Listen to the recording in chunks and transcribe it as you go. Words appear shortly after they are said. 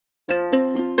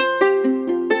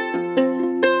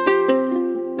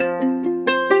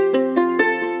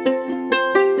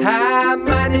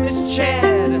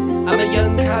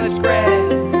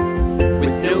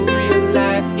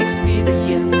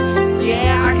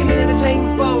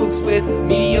with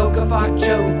mediocre fart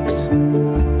jokes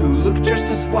who look just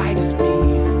as white as me.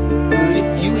 But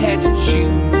if you had to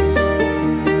choose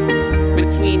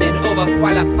between an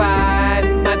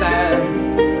overqualified mother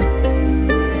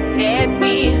and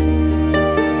me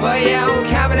for your own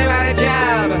comedy about a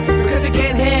job, because you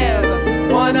can't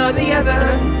have one or the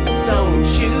other, don't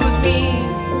choose me.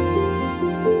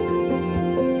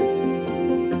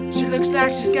 She looks like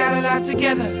she's got a lot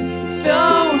together,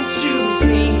 don't choose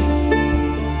me.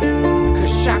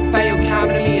 Cause shock value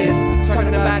comedy is talking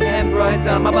about hemorrhoids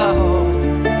on my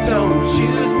butthole, don't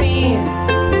choose me.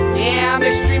 Yeah, I'm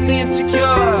extremely insecure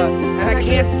and I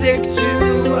can't stick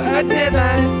to a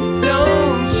deadline,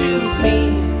 don't choose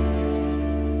me.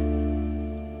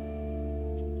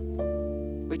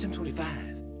 Wait, I'm 25.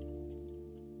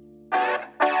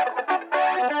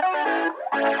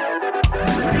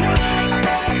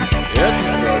 It's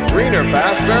the Greener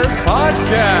Pastures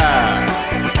Podcast.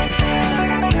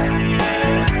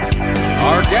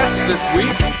 Our guest this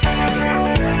week,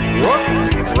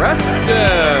 Brooke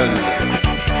Preston.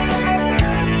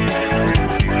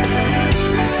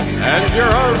 And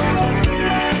your host,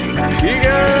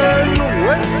 Keegan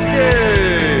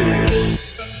Winsky.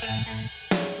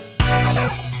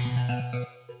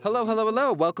 Hello, hello,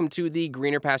 hello. Welcome to the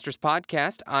Greener Pastures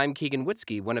Podcast. I'm Keegan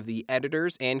Winsky, one of the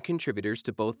editors and contributors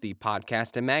to both the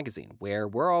podcast and magazine, where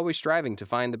we're always striving to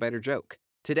find the better joke.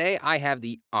 Today, I have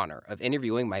the honor of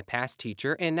interviewing my past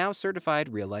teacher and now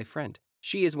certified real-life friend.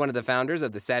 She is one of the founders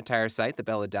of the satire site The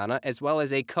Belladonna, as well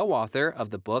as a co-author of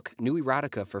the book New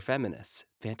Erotica for Feminists,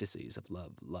 Fantasies of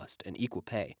Love, Lust, and Equal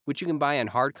Pay, which you can buy in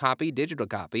hard copy, digital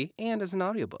copy, and as an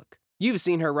audiobook. You've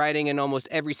seen her writing in almost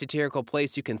every satirical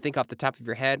place you can think off the top of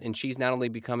your head, and she's not only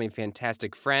become a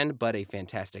fantastic friend, but a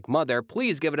fantastic mother.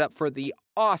 Please give it up for the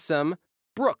awesome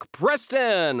Brooke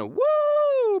Preston! Woo!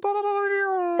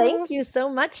 Thank you so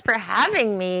much for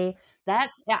having me.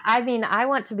 I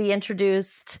want to be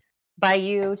introduced by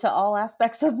you to all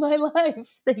aspects of my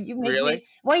life. That you made Really? me.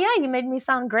 Well, yeah, you made me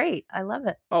sound great. I love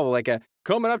it. Oh, like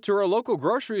coming up to her local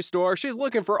grocery store. She's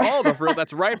looking for all the fruit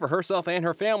that's right for herself and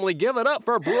her family. Give it up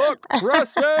for Brooke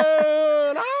Preston!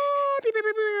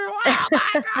 Oh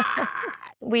my God!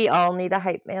 We all need a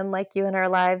hype man like you in our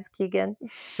lives, Keegan.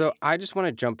 So I just want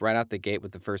to jump right out the gate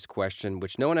with the first question,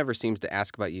 which no one ever seems to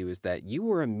ask about you, is that you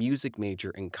were a music major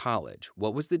in college.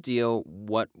 What was the deal?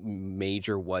 What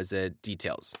major was it?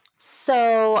 Details.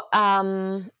 So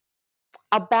I'll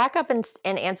back up and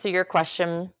answer your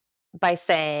question by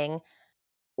saying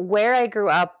where I grew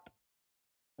up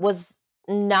was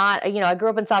not, I grew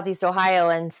up in Southeast Ohio.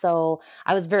 And so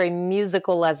I was very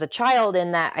musical as a child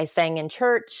in that I sang in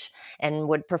church and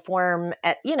would perform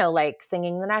at, like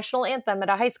singing the national anthem at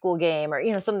a high school game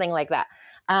or, something like that.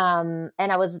 And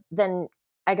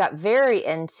I got very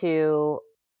into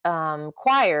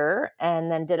choir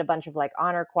and then did a bunch of like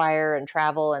honor choir and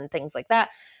travel and things like that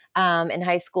in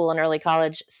high school and early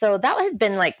college. So that had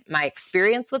been like my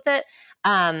experience with it.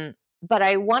 But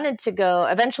I wanted to go,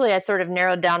 eventually I sort of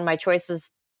narrowed down my choices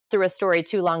through a story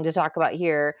too long to talk about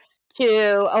here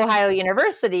to Ohio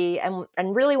University and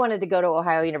really wanted to go to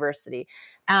Ohio University.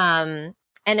 And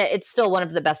it's still one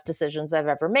of the best decisions I've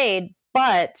ever made,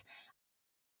 but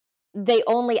they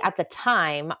only at the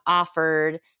time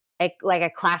offered a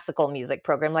classical music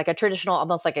program, like a traditional,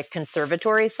 almost like a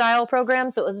conservatory style program.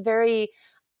 So it was very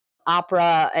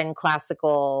opera and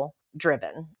classical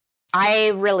driven. I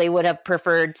really would have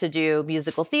preferred to do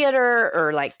musical theater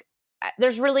or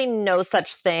there's really no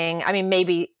such thing. I mean,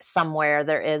 maybe somewhere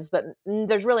there is, but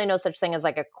there's really no such thing as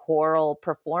like a choral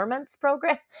performance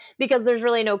program because there's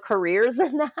really no careers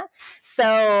in that.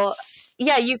 So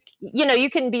yeah, you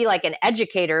can be like an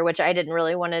educator, which I didn't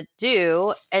really want to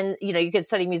do. And, you could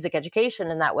study music education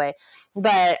in that way,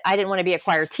 but I didn't want to be a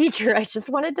choir teacher. I just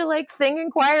wanted to like sing in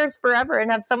choirs forever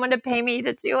and have someone to pay me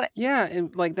to do it. Yeah.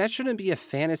 And that shouldn't be a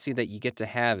fantasy that you get to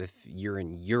have if you're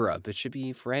in Europe. It should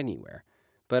be for anywhere.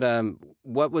 But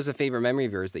what was a favorite memory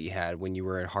of yours that you had when you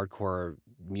were hardcore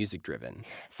music driven?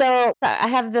 So I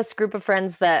have this group of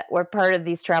friends that were part of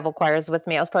these travel choirs with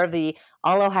me. I was part of the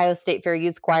All Ohio State Fair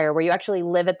Youth Choir, where you actually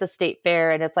live at the state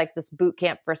fair, and it's like this boot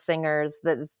camp for singers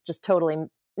that is just totally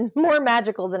more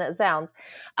magical than it sounds.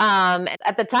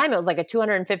 At the time, it was like a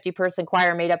 250-person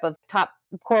choir made up of top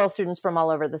choral students from all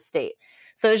over the state.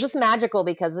 So it was just magical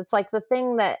because it's like the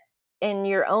thing that in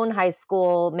your own high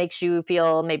school makes you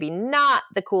feel maybe not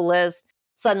the coolest.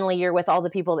 Suddenly you're with all the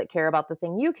people that care about the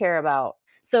thing you care about.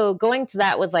 So going to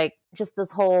that was like just this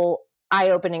whole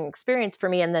eye-opening experience for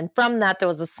me. And then from that, there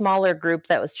was a smaller group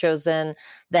that was chosen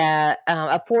that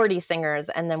of 40 singers.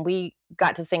 And then we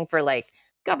got to sing for like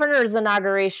governors'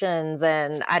 inaugurations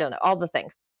and I don't know, all the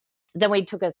things. then we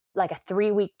took a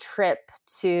 3-week trip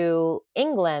to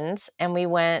England, and we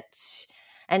went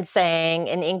and sang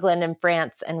in England and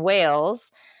France and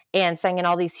Wales, and sang in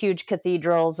all these huge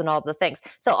cathedrals and all the things.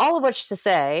 So all of which to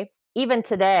say, even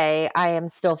today, I am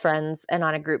still friends and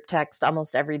on a group text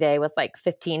almost every day with like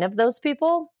 15 of those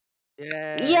people.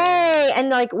 Yay! And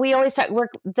like we always talk,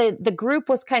 the group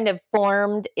was kind of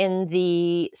formed in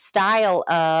the style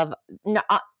of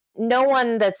no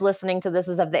one that's listening to this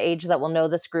is of the age that will know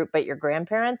this group, but your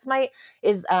grandparents might,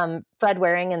 is Fred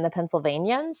Waring and the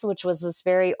Pennsylvanians, which was this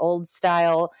very old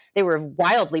style. They were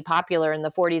wildly popular in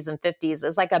the 40s and 50s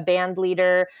as like a band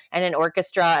leader and an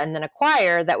orchestra and then a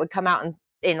choir that would come out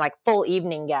in like full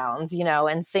evening gowns,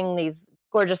 and sing these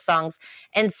gorgeous songs.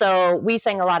 And so we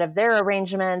sang a lot of their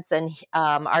arrangements, and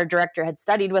our director had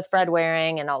studied with Fred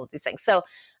Waring and all of these things. So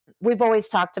we've always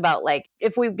talked about like,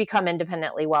 if we become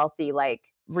independently wealthy, like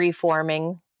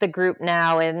reforming the group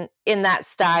now in that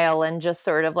style and just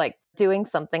sort of like doing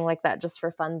something like that just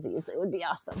for funsies. It would be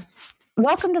awesome.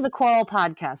 Welcome to the choral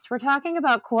podcast. We're talking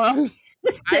about choral music.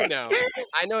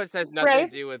 I know it has nothing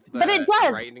to do with but it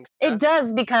does. Writing stuff. It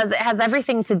does, because it has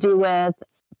everything to do with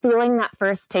feeling that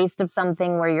first taste of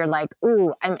something where you're like,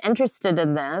 ooh, I'm interested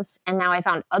in this. And now I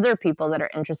found other people that are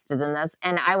interested in this.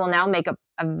 And I will now make a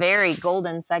very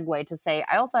golden segue to say,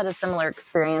 I also had a similar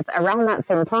experience around that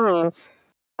same time.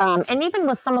 And even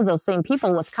with some of those same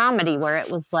people with comedy, where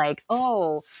it was like,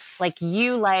 oh, like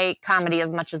you like comedy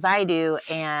as much as I do.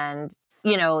 And,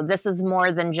 this is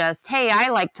more than just, hey, I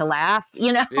like to laugh.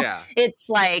 Yeah. It's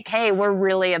like, hey, we're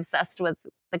really obsessed with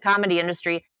the comedy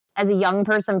industry. As a young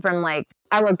person from like,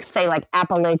 I would say like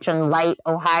Appalachian Light,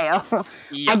 Ohio,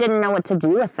 I didn't know what to do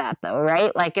with that though,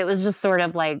 right? Like it was just sort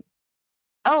of like,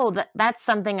 oh, that's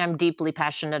something I'm deeply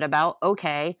passionate about.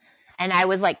 Okay. And I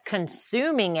was like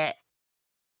consuming it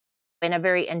in a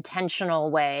very intentional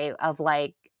way of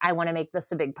like, I want to make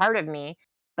this a big part of me.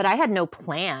 But I had no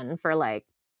plan for like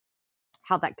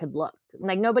how that could look.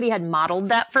 Like nobody had modeled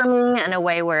that for me in a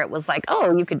way where it was like,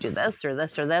 oh, you could do this or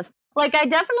this or this. Like, I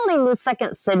definitely knew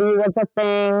Second City was a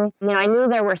thing. I knew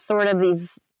there were sort of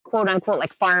these quote unquote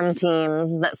like farm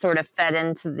teams that sort of fed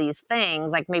into these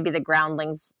things. Like maybe the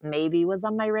Groundlings maybe was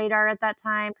on my radar at that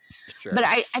time. Sure. But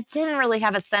I didn't really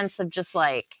have a sense of just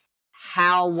like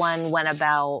how one went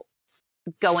about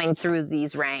going through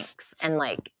these ranks and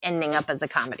like ending up as a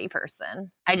comedy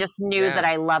person. I just knew that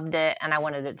I loved it and I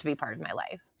wanted it to be part of my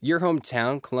life. Your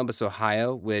hometown, Columbus,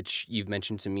 Ohio, which you've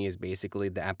mentioned to me is basically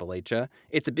the Appalachia,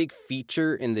 it's a big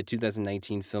feature in the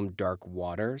 2019 film Dark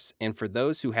Waters. And for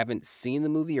those who haven't seen the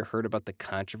movie or heard about the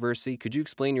controversy, could you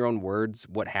explain in your own words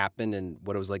what happened and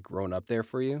what it was like growing up there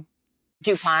for you?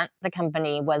 DuPont, the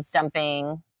company, was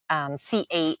dumping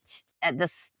C8 at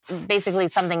this, basically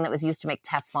something that was used to make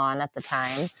Teflon at the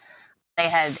time. They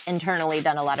had internally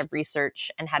done a lot of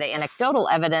research and had anecdotal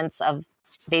evidence of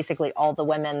basically all the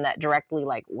women that directly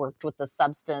like worked with the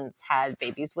substance had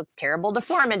babies with terrible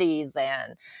deformities.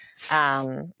 And,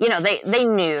 they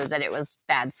knew that it was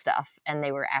bad stuff and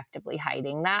they were actively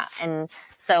hiding that. And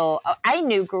so I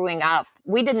knew growing up,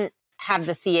 we didn't have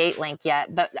the C8 link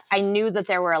yet, but I knew that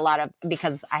there were a lot of,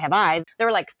 because I have eyes, there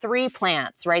were like 3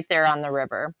 plants right there on the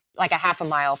river, like a half a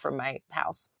mile from my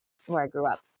house where I grew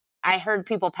up. I heard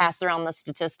people pass around the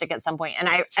statistic at some point, and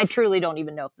I truly don't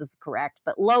even know if this is correct,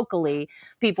 but locally,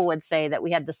 people would say that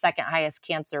we had the second highest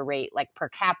cancer rate, like per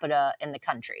capita in the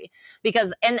country.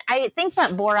 And I think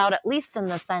that bore out, at least in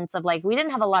the sense of like, we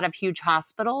didn't have a lot of huge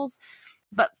hospitals,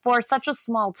 but for such a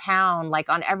small town, like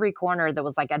on every corner, there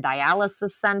was like a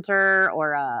dialysis center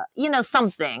or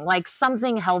something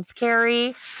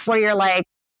healthcare-y where you're like,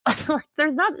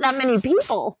 there's not that many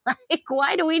people. Like,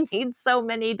 why do we need so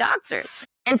many doctors?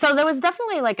 And so there was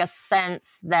definitely like a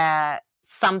sense that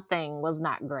something was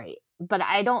not great. But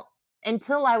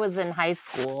until I was in high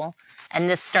school and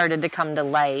this started to come to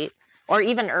light, or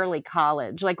even early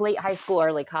college, like late high school,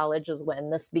 early college is when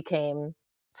this became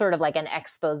sort of like an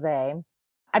expose. I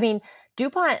mean,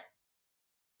 DuPont,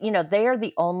 they are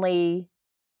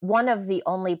one of the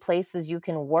only places you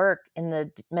can work in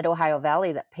the Mid-Ohio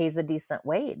Valley that pays a decent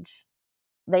wage.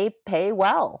 They pay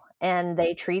well and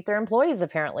they treat their employees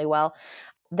apparently well.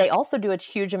 They also do a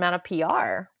huge amount of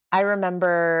PR. I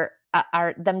remember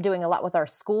them doing a lot with our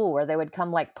school where they would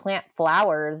come like plant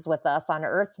flowers with us on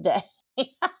Earth Day.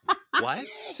 What?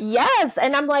 Yes.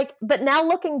 And I'm like, but now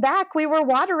looking back, we were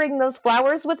watering those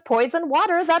flowers with poison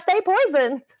water that they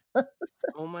poisoned.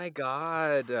 Oh my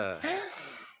God.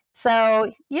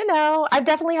 So, I've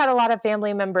definitely had a lot of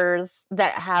family members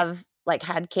that have like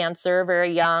had cancer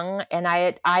very young. And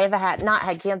I have not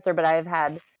had cancer, but I have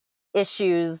had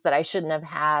issues that I shouldn't have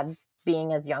had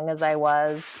being as young as I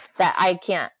was that I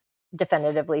can't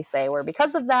definitively say were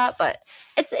because of that, but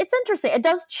it's interesting. It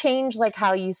does change like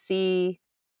how you see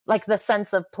like the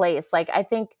sense of place. Like I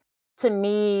think to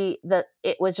me that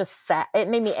it was just sad. It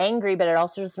made me angry, but it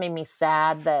also just made me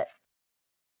sad that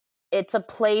it's a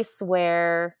place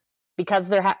where, because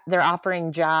they're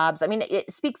offering jobs. I mean,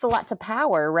 it speaks a lot to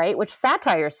power, right? Which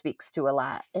satire speaks to a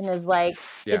lot, and is like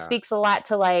it speaks a lot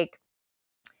to like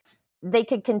they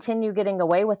could continue getting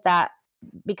away with that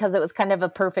because it was kind of a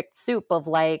perfect soup of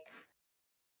like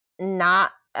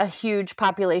not a huge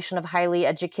population of highly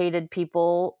educated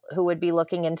people who would be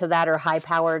looking into that, or high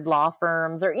powered law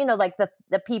firms, or, you know, like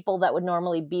the people that would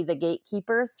normally be the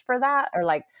gatekeepers for that, or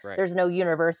like there's no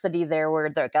university there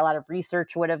where a lot of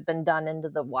research would have been done into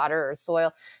the water or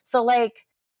soil. So like,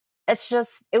 it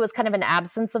was kind of an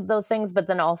absence of those things, but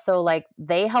then also like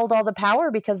they held all the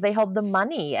power because they held the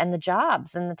money and the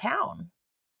jobs in the town.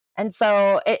 And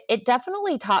so it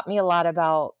definitely taught me a lot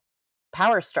about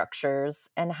power structures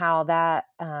and how that,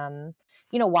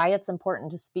 you know, why it's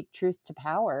important to speak truth to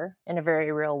power in a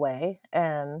very real way,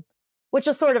 which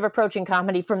is sort of approaching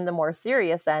comedy from the more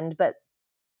serious end. But,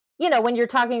 you know, when you're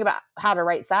talking about how to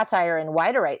write satire and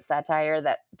why to write satire,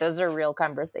 that those are real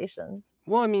conversations.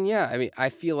 Well, I mean, yeah. I mean, I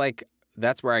feel like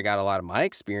that's where I got a lot of my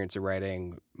experience of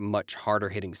writing much harder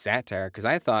hitting satire, because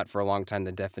I thought for a long time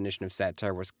the definition of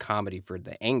satire was comedy for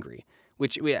the angry,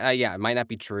 which, it might not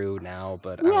be true now,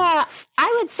 but...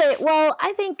 I would say, well,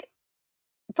 I think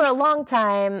for a long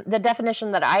time, the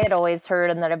definition that I had always heard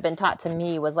and that had been taught to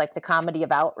me was like the comedy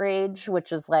of outrage,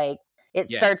 which is like, it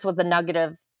starts with the nugget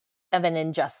of an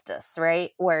injustice,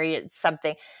 right? Where it's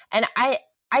something. And I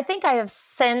think I have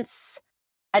since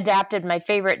adapted my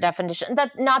favorite definition.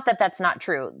 That's not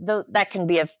true, though that can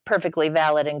be a perfectly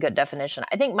valid and good definition.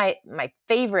 I think my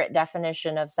favorite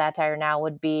definition of satire now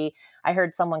would be, I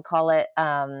heard someone call it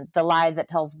the lie that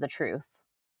tells the truth.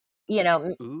 You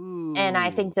know, Ooh. And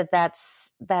I think that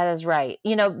is right.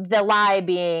 You know, the lie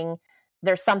being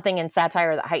there's something in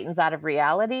satire that heightens out of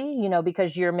reality, you know,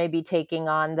 because you're maybe taking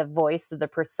on the voice or the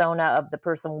persona of the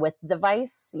person with the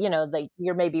vice, you know,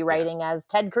 you're maybe writing as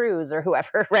Ted Cruz or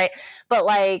whoever, right? But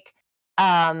like,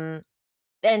 and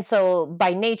so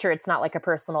by nature, it's not like a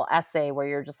personal essay where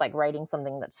you're just like writing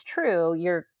something that's true.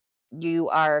 You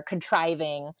are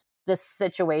contriving this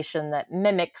situation that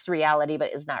mimics reality,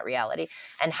 but is not reality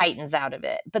and heightens out of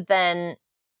it. But then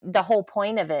the whole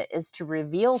point of it is to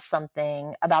reveal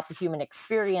something about the human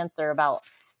experience or about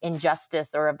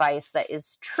injustice or a vice that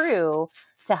is true,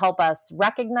 to help us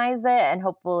recognize it and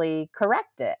hopefully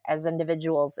correct it as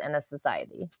individuals in a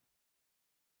society.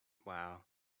 Wow.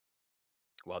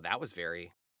 Well, that was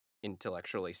very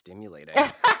intellectually stimulating.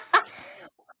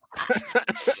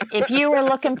 If you were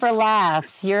looking for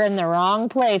laughs, you're in the wrong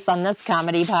place on this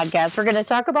comedy podcast. We're going to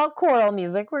talk about choral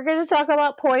music. We're going to talk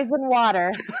about poison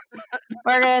water.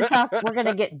 We're going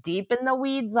to get deep in the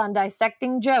weeds on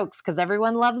dissecting jokes because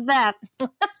everyone loves that.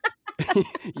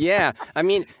 Yeah. I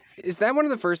mean, is that one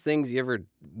of the first things you ever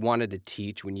wanted to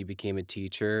teach when you became a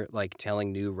teacher? Like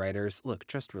telling new writers, look,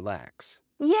 just relax.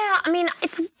 Yeah. I mean,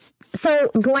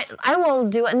 I will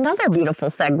do another beautiful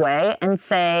segue and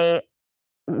say,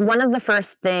 one of the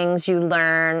first things you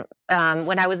learn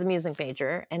when I was a music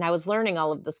major and I was learning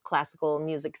all of this classical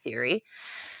music theory,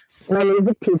 my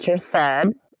music teacher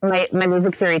said, my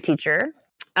music theory teacher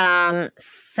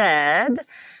said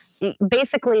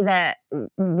basically that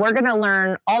we're going to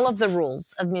learn all of the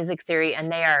rules of music theory and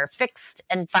they are fixed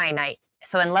and finite.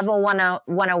 So in level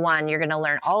 101, you're going to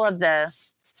learn all of the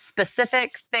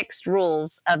specific fixed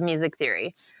rules of music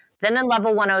theory. Then in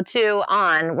level 102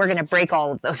 on, we're going to break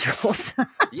all of those rules.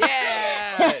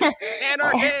 Yes!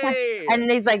 Anarchy! And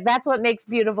he's like, that's what makes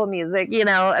beautiful music. You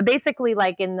know, basically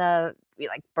like in the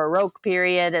Baroque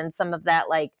period and some of that,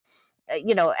 like,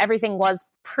 you know, everything was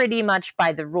pretty much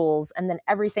by the rules. And then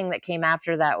everything that came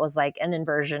after that was like an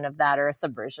inversion of that or a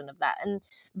subversion of that. And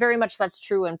very much that's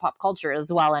true in pop culture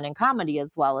as well. And in comedy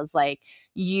as well, as like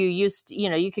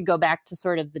you could go back to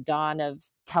sort of the dawn of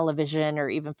television or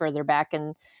even further back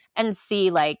and see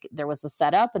like there was a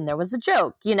setup and there was a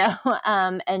joke, you know?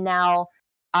 And now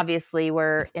obviously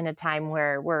we're in a time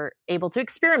where we're able to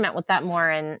experiment with that more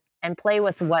and play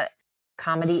with what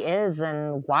comedy is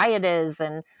and why it is.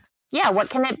 And yeah, what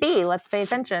can it be? Let's pay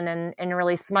attention in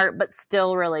really smart, but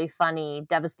still really funny,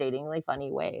 devastatingly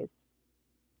funny ways.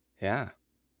 Yeah.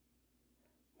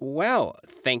 Well,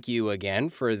 thank you again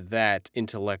for that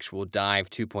intellectual dive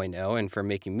 2.0 and for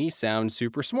making me sound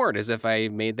super smart, as if I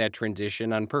made that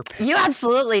transition on purpose. You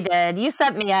absolutely did. You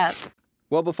set me up.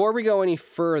 Well, before we go any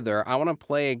further, I want to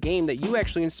play a game that you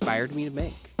actually inspired me to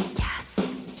make.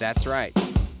 Yes. That's right.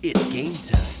 It's game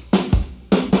time.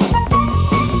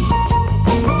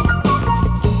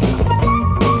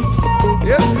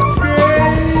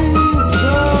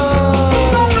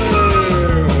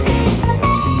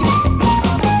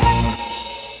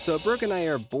 Brooke and I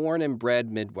are born and bred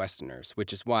Midwesterners,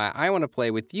 which is why I want to play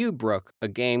with you, Brooke, a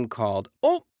game called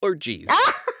Oh or Geez.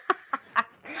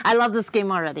 I love this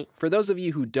game already. For those of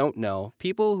you who don't know,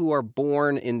 people who are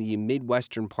born in the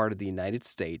Midwestern part of the United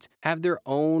States have their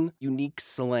own unique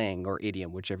slang or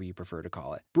idiom, whichever you prefer to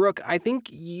call it. Brooke, I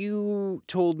think you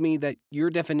told me that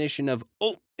your definition of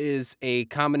oh is a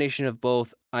combination of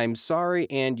both I'm sorry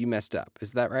and you messed up.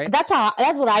 Is that right? That's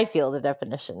what I feel the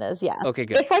definition is, yes. Okay,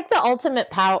 good. It's like the ultimate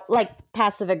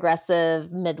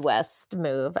passive-aggressive Midwest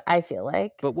move, I feel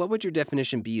like. But what would your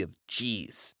definition be of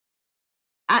geez?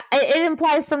 It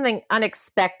implies something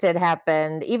unexpected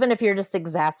happened. Even if you're just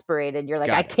exasperated, you're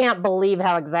like, I can't believe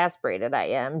how exasperated I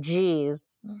am.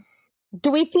 Jeez. Do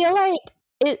we feel like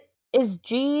it is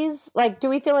G's? Like, do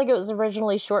we feel like it was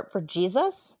originally short for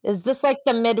Jesus? Is this like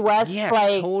the Midwest? Yes,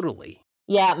 like, totally.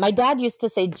 Yeah, my dad used to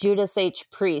say Judas H.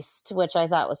 Priest, which I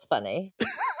thought was funny.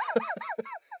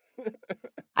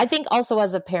 I think also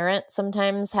as a parent,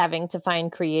 sometimes having to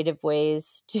find creative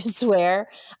ways to swear.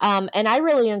 And I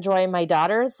really enjoy my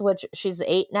daughter's, which she's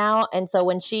 8 now. And so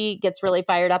when she gets really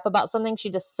fired up about something, she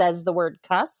just says the word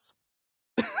cuss,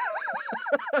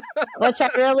 which I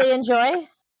really enjoy.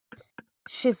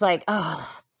 She's like,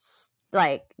 oh, it's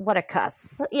like, what a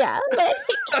cuss. Yeah.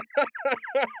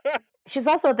 She's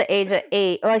also at the age of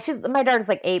 8. Well, my daughter's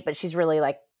like 8, but she's really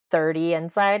like 30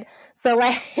 inside. So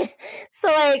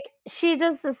she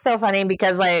just is so funny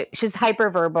because like she's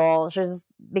hyperverbal.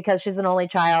 Because she's an only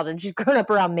child and she's grown up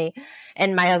around me,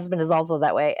 and my husband is also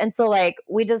that way. And so like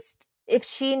if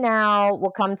she now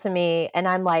will come to me and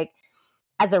I'm like,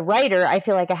 as a writer, I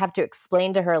feel like I have to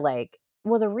explain to her like,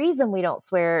 well, the reason we don't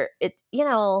swear,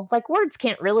 like words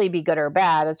can't really be good or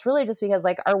bad. It's really just because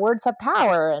like our words have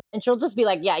power. And she'll just be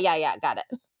like, yeah, got it.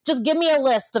 Just give me a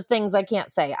list of things I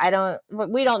can't say.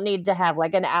 We don't need to have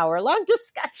like an hour-long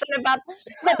discussion about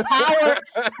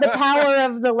the power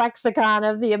of the lexicon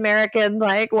of the American,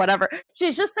 like whatever.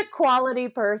 She's just a quality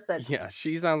person. Yeah,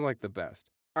 she sounds like the best.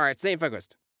 All right, staying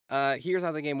focused. Here's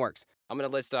how the game works. I'm going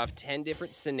to list off 10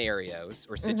 different scenarios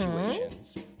or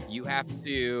situations. Mm-hmm. You have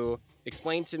to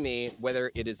explain to me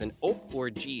whether it is an ope or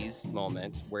geez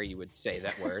moment where you would say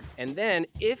that word. And then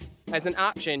if, as an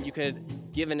option, you could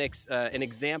give an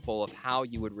example of how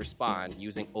you would respond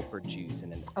using ope or geez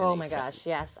in an Oh my gosh,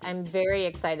 yes. I'm very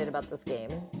excited about this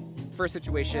game. First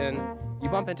situation, you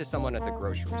bump into someone at the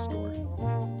grocery store.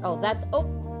 Oh, that's ope.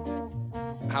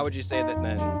 How would you say that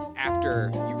then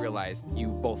after you realized you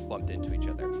both bumped into each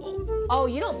other? Oh,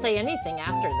 you don't say anything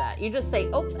after that. You just say,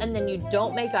 oh, and then you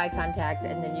don't make eye contact,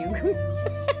 and then you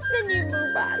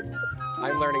move on.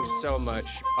 I'm learning so much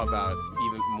about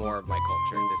even more of my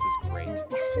culture. This is great.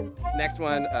 Next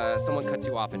one, someone cuts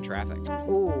you off in traffic.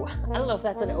 Ooh, I don't know if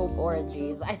that's an ope or a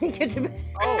geez. I think it depends.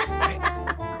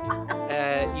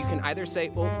 You can either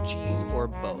say oh, geez, or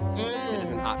both. It is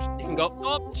an option. You can go,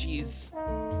 oh, geez.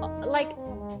 Like,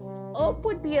 ope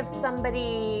would be if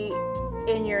somebody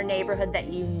in your neighborhood that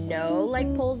you know,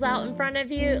 like, pulls out in front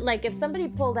of you. Like, if somebody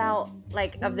pulled out,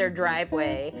 like, of their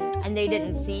driveway and they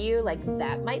didn't see you, like,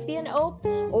 that might be an ope.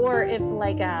 Or if,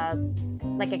 like a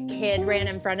kid ran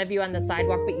in front of you on the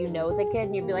sidewalk, but you know the kid,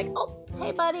 and you'd be like, oh,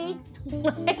 hey, buddy.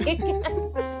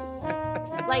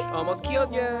 Like, almost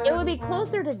killed you. It would be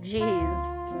closer to geez,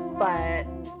 but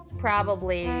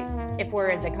probably if we're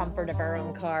in the comfort of our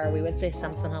own car, we would say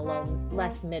something a little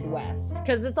less Midwest.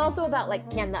 Because it's also about, like,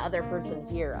 can the other person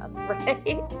hear us,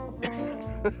 right?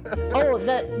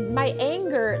 My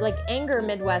anger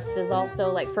Midwest is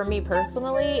also, like, for me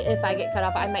personally, if I get cut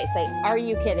off, I might say, are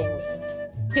you kidding me?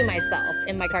 To myself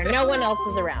in my car. No one else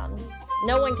is around.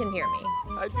 No one can hear me.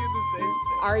 I do the same thing.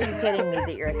 Are you kidding me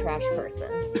that you're a trash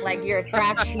person? Like, you're a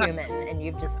trash human and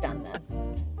you've just done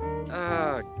this.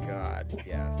 Oh, God,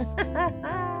 yes.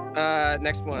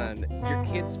 Next one. Your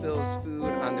kid spills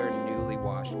food on their newly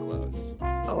washed clothes.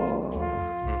 Oh.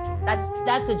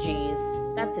 That's a geez.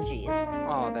 That's a geez.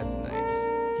 Oh, that's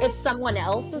nice. If someone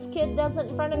else's kid does it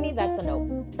in front of me, that's a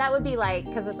no. That would be like,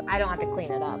 because I don't have to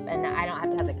clean it up and I don't have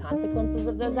to have the consequences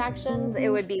of those actions. It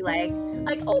would be like,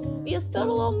 oh, you spilled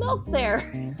a little milk there.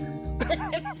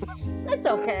 That's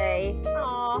okay.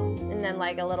 Aw. And then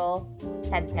like a little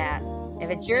head pat.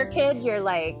 If it's your kid, you're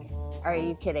like, are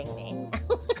you kidding me?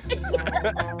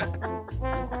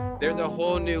 There's a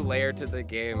whole new layer to the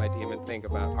game I didn't even think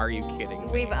about. Are you kidding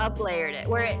me? We've up-layered it.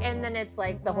 And then it's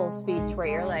like the whole speech where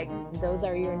you're like, those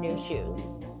are your new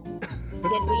shoes.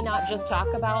 Did we not just talk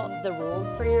about the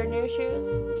rules for your new shoes?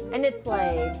 And it's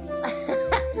like,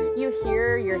 you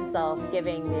hear yourself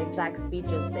giving the exact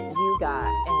speeches that you got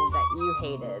and that you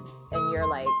hated, and you're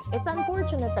like, it's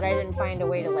unfortunate that I didn't find a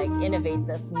way to like innovate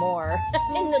this more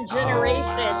in the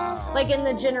generation, like in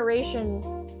the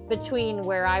generation between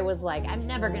where I was like, I'm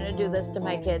never gonna do this to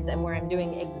my kids, and where I'm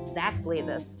doing exactly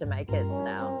this to my kids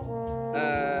now.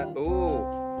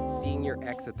 Seeing your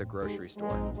ex at the grocery store.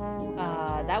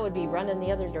 That would be running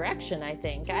the other direction, I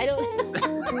think. I don't.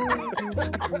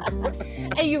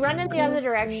 And you run in the other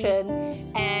direction,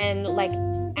 and like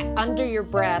under your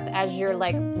breath, as you're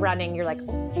like running, you're like,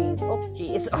 oh geez, oh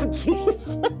geez, oh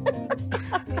geez.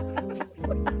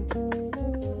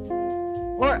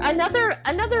 Or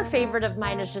another favorite of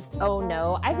mine is just, oh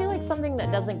no. I feel like something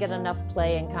that doesn't get enough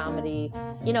play in comedy.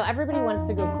 You know, everybody wants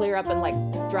to go clear up and like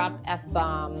drop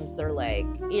F-bombs or like,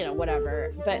 you know,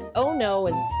 whatever. But oh no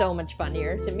is so much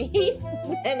funnier to me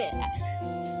than it.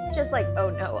 Just like,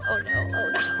 oh no, oh no, oh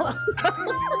no.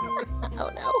 Oh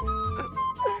no.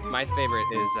 My favorite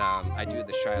is I do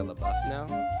the Shia LaBeouf now.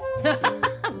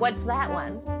 What's that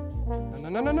one?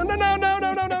 No.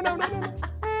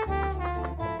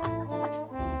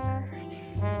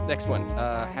 Next one,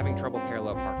 having trouble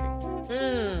parallel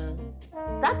parking.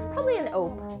 That's probably an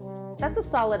ope. That's a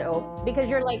solid ope, because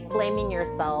you're like blaming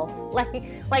yourself. Like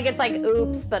it's like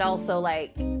oops, but also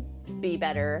like be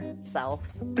better self.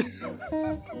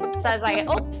 So I was like,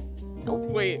 oh.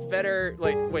 Wait, better,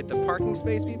 like, wait, the parking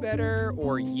space be better,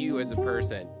 or you as a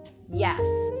person? Yes.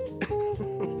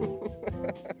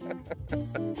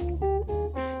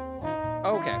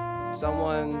 Okay,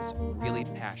 someone's really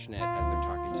passionate as they're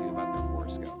talking to you about their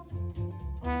horoscope.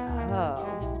 Oh.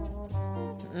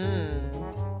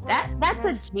 That's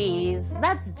a geez.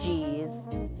 That's geez.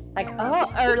 Like,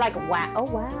 oh, or like, wow. Oh,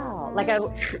 wow. Like,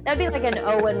 that'd be like an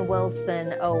Owen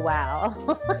Wilson, oh, wow.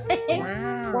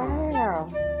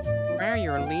 Wow. Wow,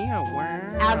 you're a Leo.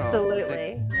 Wow.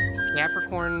 Absolutely.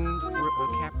 Capricorn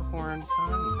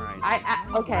sunrise.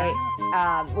 Okay.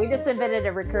 We just invented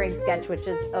a recurring sketch, which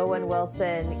is Owen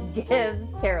Wilson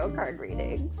gives tarot card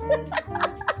readings.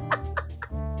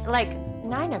 Like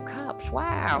 9 of Cups.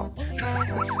 Wow.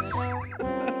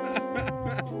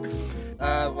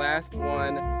 Last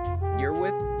one. You're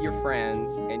with your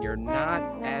friends, and your not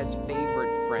as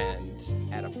favorite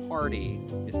friend at a party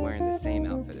is wearing the same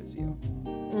outfit as you.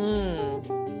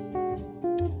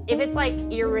 If it's like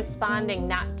you're responding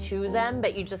not to them,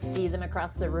 but you just see them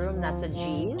across the room, that's a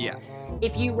G's. Yeah.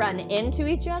 If you run into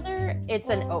each other, it's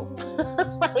an ope.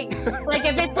 like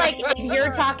if it's like, if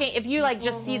you're talking, if you like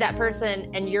just see that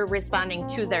person and you're responding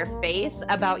to their face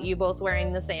about you both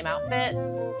wearing the same outfit,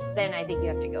 then I think you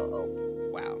have to go ope.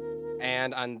 Wow.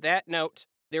 And on that note,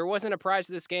 there wasn't a prize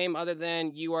to this game other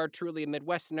than you are truly a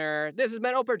Midwesterner. This has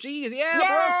been Oprah G's. Yeah,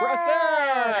 Brooke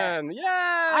Preston. Yay!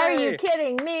 Are you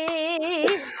kidding me?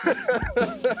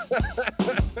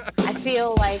 I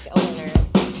feel like a winner.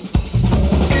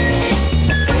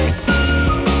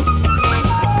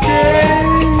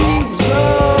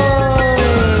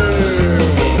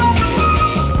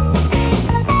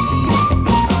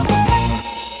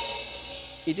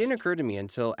 It didn't occur to me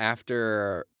until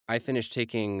after I finished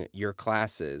taking your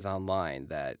classes online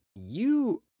that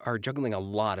you are juggling a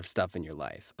lot of stuff in your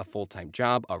life. A full-time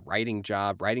job, a writing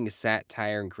job, writing a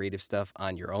satire and creative stuff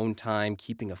on your own time,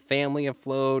 keeping a family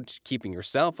afloat, keeping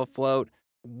yourself afloat.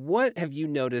 What have you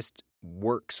noticed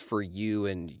works for you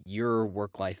and your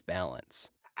work-life balance?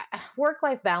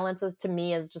 Work-life balance to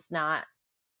me is just not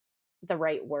the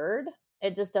right word.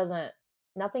 It just doesn't,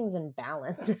 nothing's in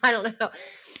balance. I don't know.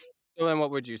 So then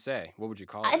what would you say? What would you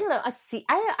call it? I don't know.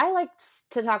 I like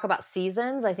to talk about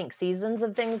seasons. I think seasons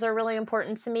of things are really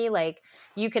important to me. Like,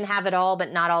 you can have it all,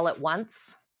 but not all at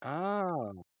once.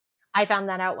 Oh. I found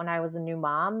that out when I was a new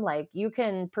mom. Like, you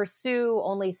can pursue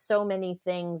only so many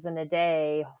things in a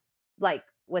day, like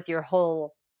with your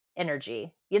whole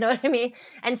energy. You know what I mean?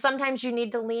 And sometimes you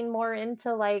need to lean more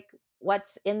into like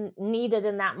what's needed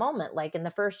in that moment. Like in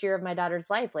the first year of my daughter's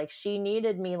life, like she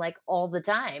needed me like all the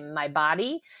time, my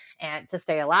body and to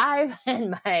stay alive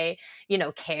and my,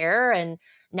 care. And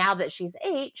now that she's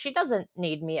 8, she doesn't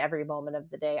need me every moment of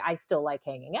the day. I still like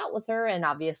hanging out with her. And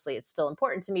obviously it's still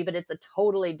important to me, but it's a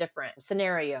totally different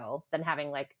scenario than having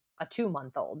like a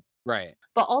 2-month-old. Right.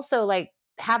 But also like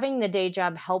having the day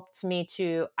job helped me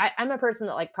to, I'm a person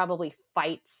that like probably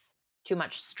fights too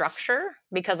much structure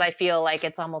because I feel like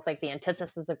it's almost like the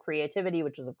antithesis of creativity,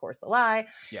 which is of course a lie.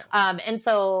 Yeah. And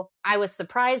so I was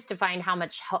surprised to find how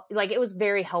much like it was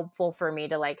very helpful for me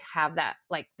to like have that,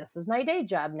 like, this is my day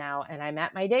job now. And I'm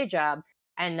at my day job.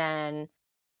 And then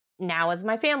now is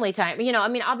my family time.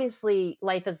 Obviously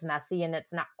life is messy and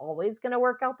it's not always going to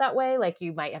work out that way. Like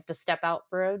you might have to step out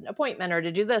for an appointment or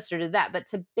to do this or do that, but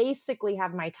to basically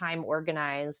have my time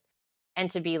organized and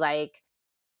to be like,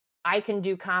 I can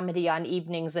do comedy on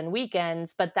evenings and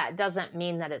weekends, but that doesn't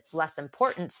mean that it's less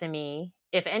important to me.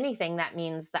 If anything, that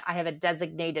means that I have a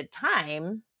designated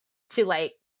time to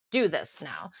like do this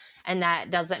now. And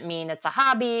that doesn't mean it's a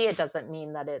hobby. It doesn't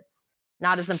mean that it's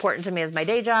not as important to me as my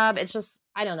day job. It's just,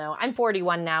 I don't know. I'm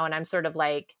 41 now and I'm sort of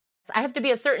like, I have to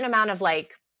be a certain amount of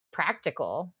like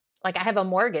practical. Like I have a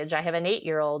mortgage, I have an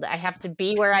 8-year-old, I have to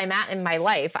be where I'm at in my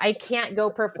life. I can't go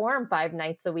perform 5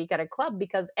 nights a week at a club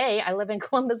because I live in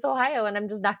Columbus, Ohio, and I'm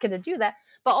just not going to do that.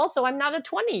 But also I'm not a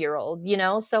 20-year-old, you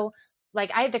know? So like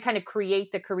I have to kind of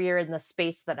create the career in the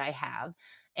space that I have.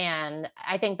 And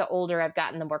I think the older I've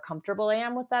gotten, the more comfortable I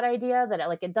am with that idea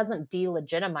that it doesn't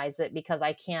delegitimize it because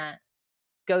I can't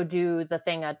go do the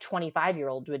thing a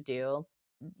 25-year-old would do.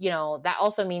 You know, that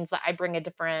also means that I bring a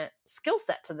different skill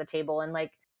set to the table, and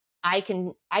like I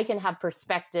can have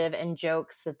perspective and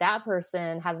jokes that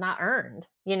person has not earned,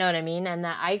 you know what I mean? And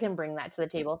that I can bring that to the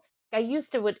table. I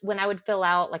used to, when I would fill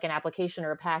out like an application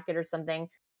or a packet or something,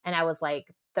 and I was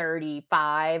like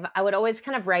 35, I would always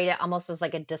kind of write it almost as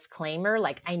like a disclaimer.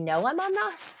 Like, I know I'm on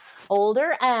the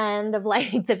older end of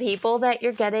like the people that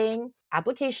you're getting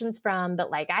applications from,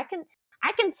 but like I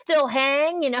can still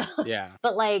hang, you know? Yeah.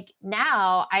 But like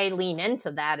now I lean into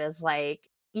that as like,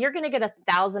 you're going to get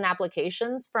 1,000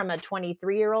 applications from a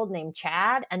 23-year-old named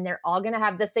Chad, and they're all going to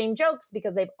have the same jokes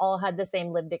because they've all had the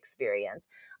same lived experience.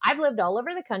 I've lived all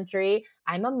over the country.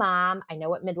 I'm a mom. I know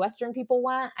what Midwestern people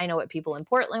want. I know what people in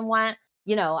Portland want.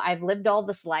 You know, I've lived all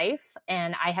this life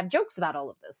and I have jokes about all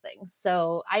of those things.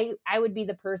 So I would be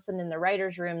the person in the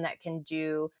writer's room that can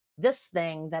do this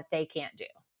thing that they can't do.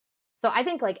 So I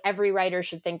think like every writer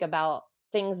should think about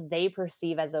things they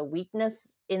perceive as a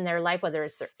weakness in their life, whether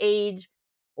it's their age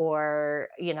or,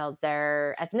 you know,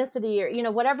 their ethnicity or, you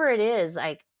know, whatever it is,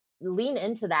 like lean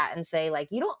into that and say like,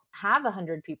 you don't have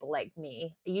 100 people like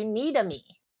me. You need a me.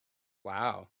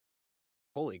 Wow.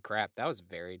 Holy crap. That was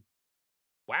very,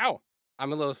 wow.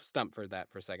 I'm a little stumped for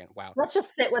that for a second. Wow. Let's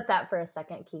just sit with that for a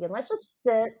second, Keegan. Let's just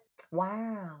sit.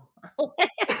 Wow.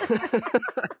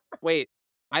 Wait,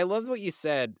 I love what you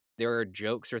said. There are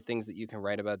jokes or things that you can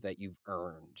write about that you've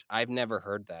earned. I've never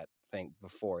heard that thing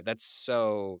before. That's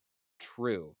so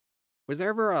true. Was there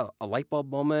ever a light bulb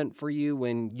moment for you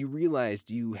when you realized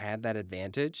you had that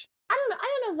advantage? I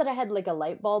don't know that I had like a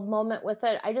light bulb moment with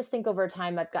it. I just think over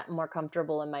time I've gotten more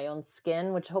comfortable in my own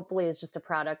skin, which hopefully is just a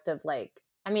product of like,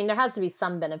 I mean, there has to be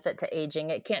some benefit to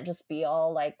aging. It can't just be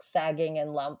all like sagging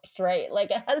and lumps, right? Like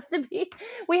it has to be,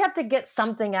 we have to get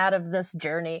something out of this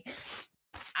journey.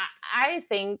 I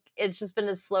think it's just been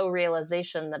a slow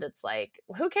realization that it's like,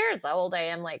 who cares how old I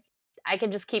am? Like, I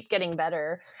can just keep getting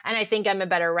better. And I think I'm a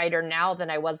better writer now than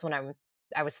I was when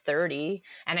I was 30.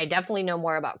 And I definitely know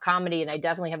more about comedy, and I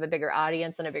definitely have a bigger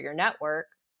audience and a bigger network.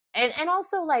 And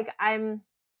also like I'm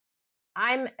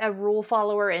a rule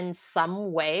follower in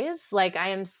some ways. Like I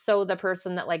am so the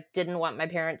person that like didn't want my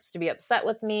parents to be upset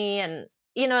with me, and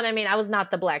you know what I mean? I was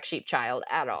not the black sheep child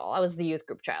at all. I was the youth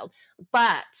group child.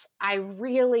 But I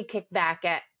really kick back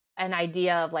at an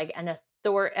idea of like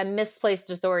a misplaced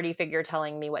authority figure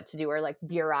telling me what to do, or like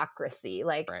bureaucracy.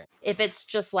 Like Right. if it's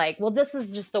just like, well, this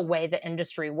is just the way the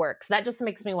industry works, that just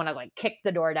makes me want to like kick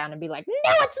the door down and be like,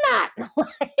 no, it's not.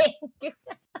 Like,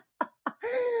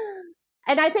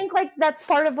 and I think like that's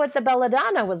part of what the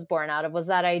Belladonna was born out of, was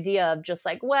that idea of just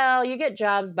like, well, you get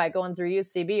jobs by going through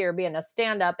UCB or being a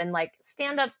stand-up, and like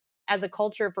stand-up as a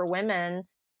culture for women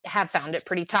have found it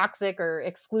pretty toxic or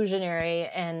exclusionary.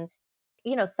 And,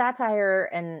 you know, satire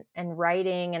and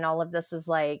writing and all of this is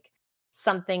like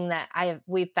something that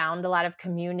we've found a lot of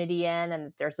community in,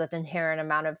 and there's an inherent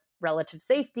amount of relative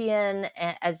safety in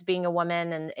as being a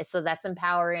woman, and so that's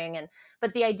empowering. And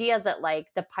but the idea that like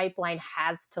the pipeline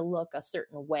has to look a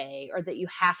certain way, or that you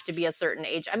have to be a certain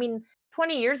age, I mean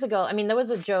 20 years ago, I mean there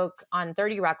was a joke on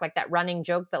 30 Rock, like that running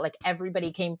joke that like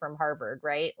everybody came from Harvard,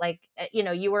 right? Like you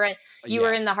know, you were in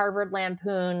the Harvard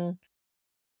Lampoon,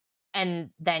 and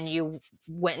then you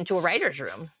went into a writer's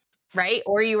room, right?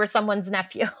 Or you were someone's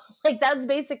nephew. Like that's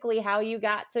basically how you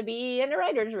got to be in a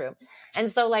writer's room.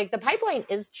 And so like the pipeline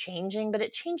is changing, but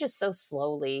it changes so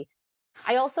slowly.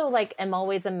 I also like am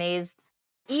always amazed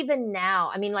even now.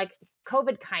 I mean, like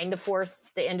COVID kind of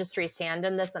forced the industry's hand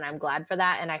in this, and I'm glad for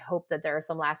that. And I hope that there are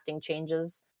some lasting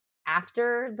changes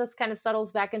after this kind of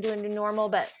settles back into a new normal.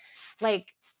 But like,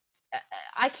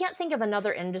 I can't think of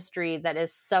another industry that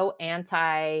is so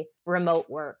anti-remote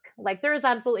work. Like there is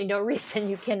absolutely no reason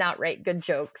you cannot write good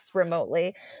jokes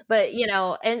remotely. But, you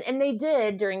know, and they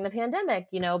did during the pandemic,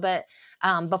 you know, but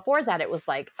before that it was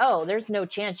like, oh, there's no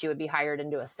chance you would be hired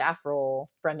into a staff role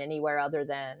from anywhere other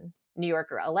than New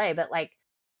York or LA. But like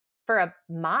for a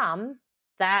mom,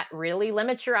 that really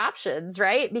limits your options,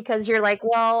 right? Because you're like,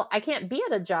 well, I can't be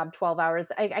at a job 12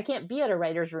 hours. I can't be at a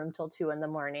writer's room till 2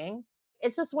 a.m.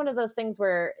 It's just one of those things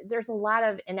where there's a lot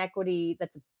of inequity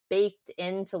that's baked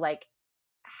into like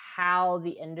how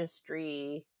the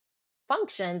industry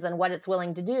functions and what it's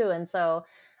willing to do. And so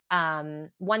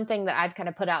one thing that I've kind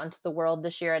of put out into the world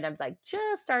this year and I've like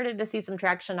just started to see some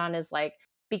traction on is like,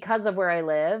 because of where I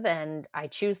live and I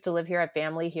choose to live here, I have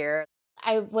family here.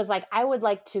 I was like, I would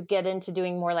like to get into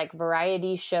doing more like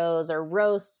variety shows or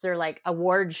roasts or like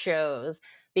award shows,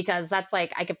 because that's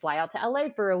like, I could fly out to LA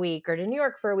for a week or to New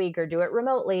York for a week or do it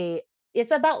remotely.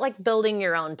 It's about like building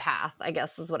your own path, I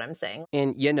guess is what I'm saying.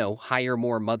 And, hire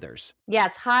more mothers.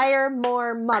 Yes, hire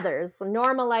more mothers.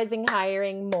 Normalizing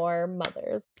hiring more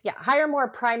mothers. Yeah, hire more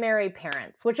primary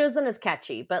parents, which isn't as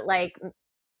catchy, but like,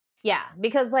 yeah,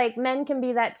 because like men can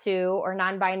be that too, or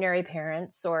non-binary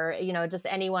parents, or, just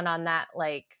anyone on that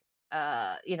like,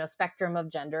 spectrum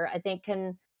of gender, I think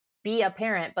can be a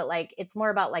parent, but like, it's more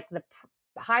about like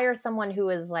hire someone who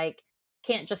is like,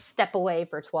 can't just step away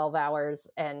for 12 hours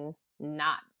and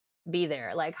not be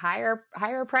there. Like hire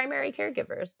primary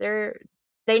caregivers.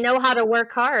 They know how to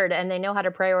work hard and they know how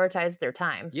to prioritize their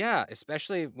time. Yeah,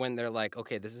 especially when they're like,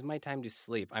 okay, this is my time to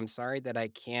sleep. I'm sorry that I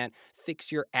can't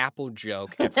fix your Apple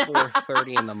joke at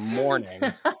 4:30 in the morning.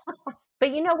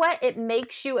 But you know what? It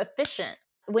makes you efficient.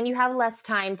 When you have less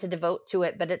time to devote to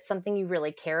it, but it's something you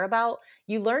really care about,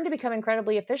 you learn to become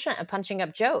incredibly efficient at punching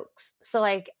up jokes. So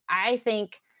like, I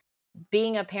think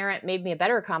being a parent made me a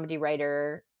better comedy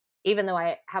writer, even though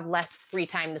I have less free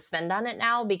time to spend on it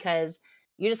now, because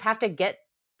you just have to get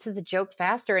to the joke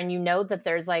faster. And that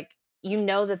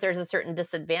there's a certain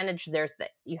disadvantage. There's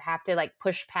that you have to like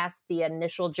push past the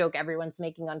initial joke everyone's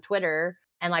making on Twitter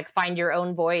and like find your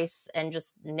own voice and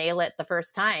just nail it the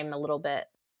first time a little bit.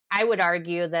 I would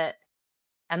argue that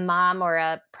a mom or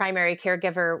a primary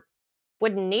caregiver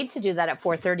wouldn't need to do that at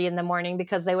 4:30 in the morning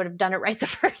because they would have done it right the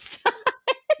first time.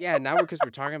 Yeah, now because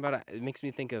we're talking about it, it makes me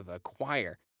think of a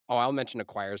choir. Oh, I'll mention a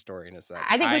choir story in a sec.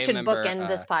 I think we should bookend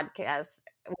this podcast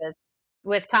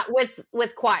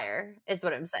with choir is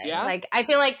what I'm saying. Yeah? Like, I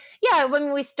feel like, yeah,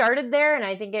 when we started there, and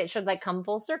I think it should like come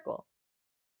full circle.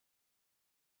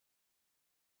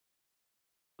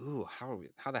 Ooh,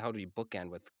 how the hell do you bookend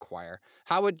with choir?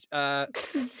 How would all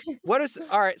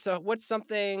right, so what's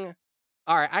something,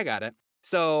 all right, I got it.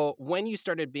 So when you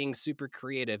started being super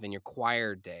creative in your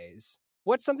choir days,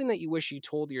 what's something that you wish you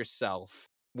told yourself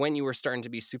when you were starting to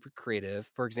be super creative?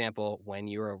 For example, when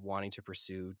you were wanting to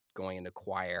pursue going into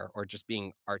choir or just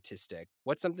being artistic,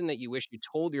 what's something that you wish you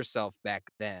told yourself back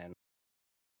then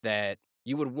that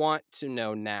you would want to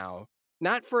know now?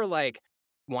 Not for like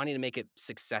wanting to make it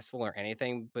successful or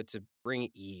anything, but to bring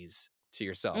ease to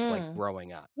yourself, like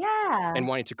growing up. Yeah. And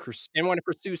wanting to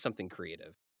pursue something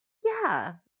creative.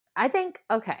 Yeah. I think,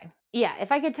 okay. Yeah,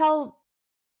 if I could tell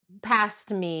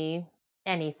past me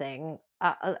anything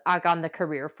like on the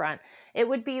career front, it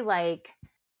would be like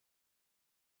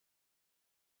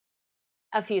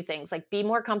a few things. Like, be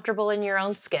more comfortable in your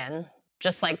own skin.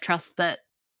 Just like trust that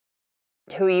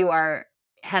who you are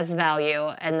has value,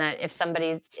 and that if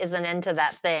somebody isn't into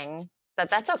that thing,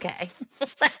 that's okay.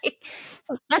 Like,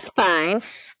 that's fine,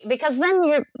 because then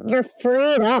you're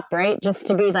freed up, right? Just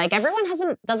to be like, everyone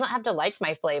doesn't have to like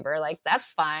my flavor. Like,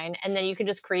 that's fine. And then you can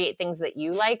just create things that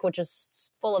you like, which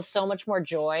is full of so much more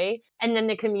joy. And then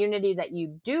the community that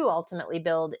you do ultimately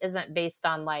build isn't based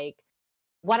on like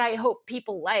what I hope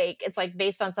people like. It's like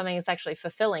based on something that's actually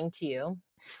fulfilling to you.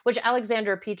 Which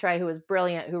Alexandra Petri, who is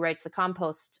brilliant, who writes the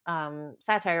Compost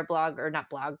satire blog, or not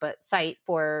blog, but site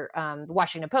for the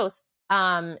Washington Post,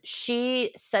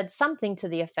 she said something to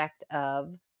the effect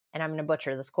of, and I'm going to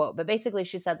butcher this quote, but basically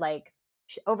she said like,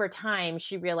 over time,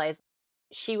 she realized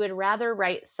she would rather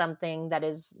write something that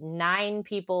is 9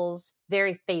 people's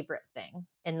very favorite thing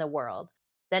in the world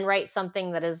than write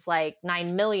something that is like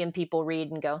 9 million people read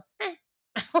and go, eh.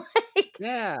 Like,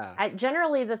 yeah.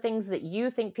 Generally, the things that you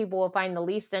think people will find the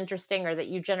least interesting, or that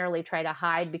you generally try to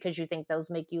hide because you think those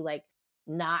make you like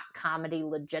not comedy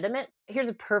legitimate. Here's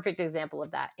a perfect example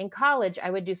of that. In college, I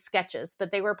would do sketches,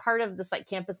 but they were part of this like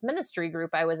campus ministry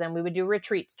group I was in. We would do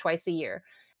retreats twice a year.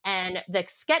 And the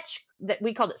sketch that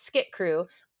we called it skit crew,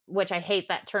 which I hate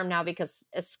that term now because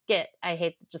a skit, I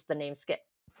hate just the name skit,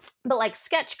 but like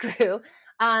sketch crew,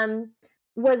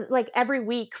 was like every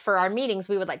week for our meetings,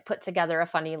 we would like put together a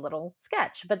funny little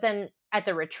sketch. But then at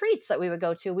the retreats that we would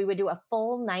go to, we would do a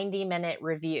full 90-minute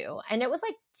review. And it was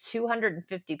like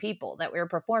 250 people that we were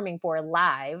performing for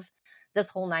live, this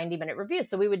whole 90-minute review.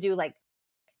 So we would do like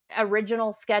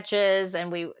original sketches,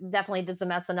 and we definitely did some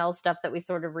SNL stuff that we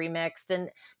sort of remixed.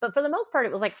 But for the most part,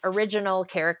 it was like original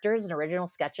characters and original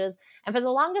sketches. And for the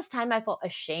longest time, I felt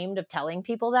ashamed of telling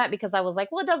people that, because I was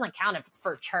like, well, it doesn't count if it's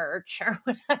for church or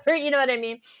whatever. You know what I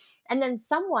mean? And then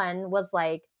someone was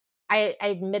like, I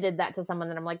admitted that to someone,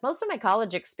 that I'm like, most of my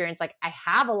college experience, like I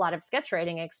have a lot of sketch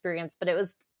writing experience, but it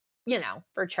was,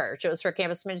 for church. It was for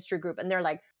campus ministry group. And they're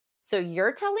like, so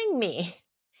you're telling me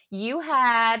you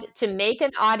had to make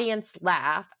an audience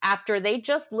laugh after they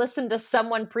just listened to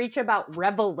someone preach about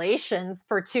Revelations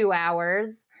for 2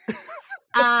 hours,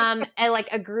 and like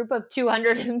a group of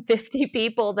 250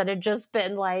 people that had just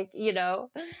been like,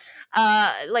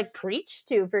 like preached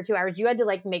to for 2 hours. You had to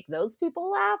like make those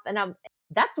people laugh. And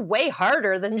that's way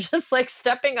harder than just like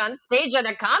stepping on stage at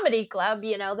a comedy club.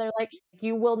 They're like,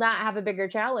 you will not have a bigger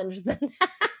challenge than that.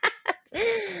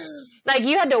 Like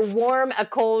you had to warm a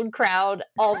cold crowd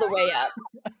all the way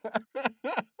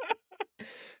up.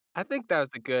 I think that was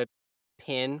a good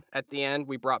pin at the end.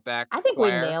 We brought back I think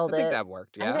choir. we nailed it. I think that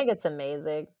worked. Yeah. I think it's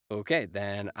amazing. Okay,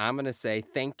 then I'm going to say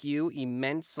thank you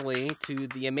immensely to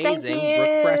the amazing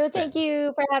Brooke Preston. Thank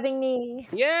you for having me.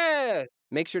 Yes!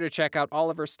 Make sure to check out all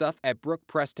of her stuff at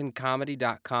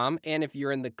brookeprestoncomedy.com. And if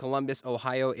you're in the Columbus,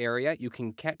 Ohio area, you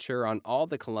can catch her on all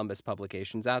the Columbus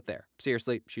publications out there.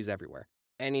 Seriously, she's everywhere.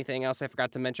 Anything else I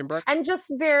forgot to mention, Brooke? And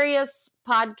just various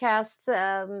podcasts.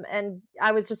 And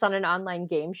I was just on an online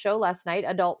game show last night,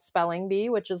 Adult Spelling Bee,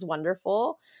 which is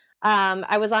wonderful.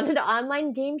 I was on an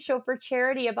online game show for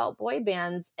charity about boy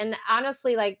bands. And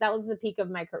honestly, like that was the peak of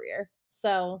my career.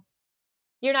 So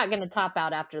you're not going to top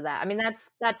out after that. I mean,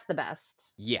 that's the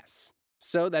best. Yes.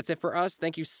 So that's it for us.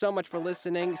 Thank you so much for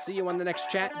listening. See you on the next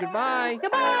chat. Goodbye.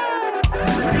 Goodbye.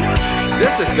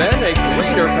 This has been a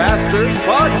Greener Pastures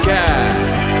podcast,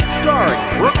 starring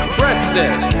Brooke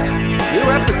Preston. New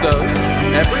episodes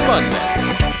every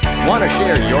Monday. Want to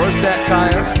share your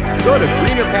satire? Go to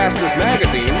Greener Pastures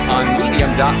Magazine on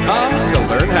Medium.com to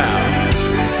learn how.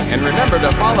 And remember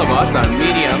to follow us on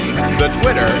Medium, the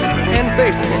Twitter, and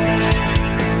Facebook.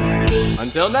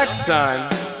 Until next time.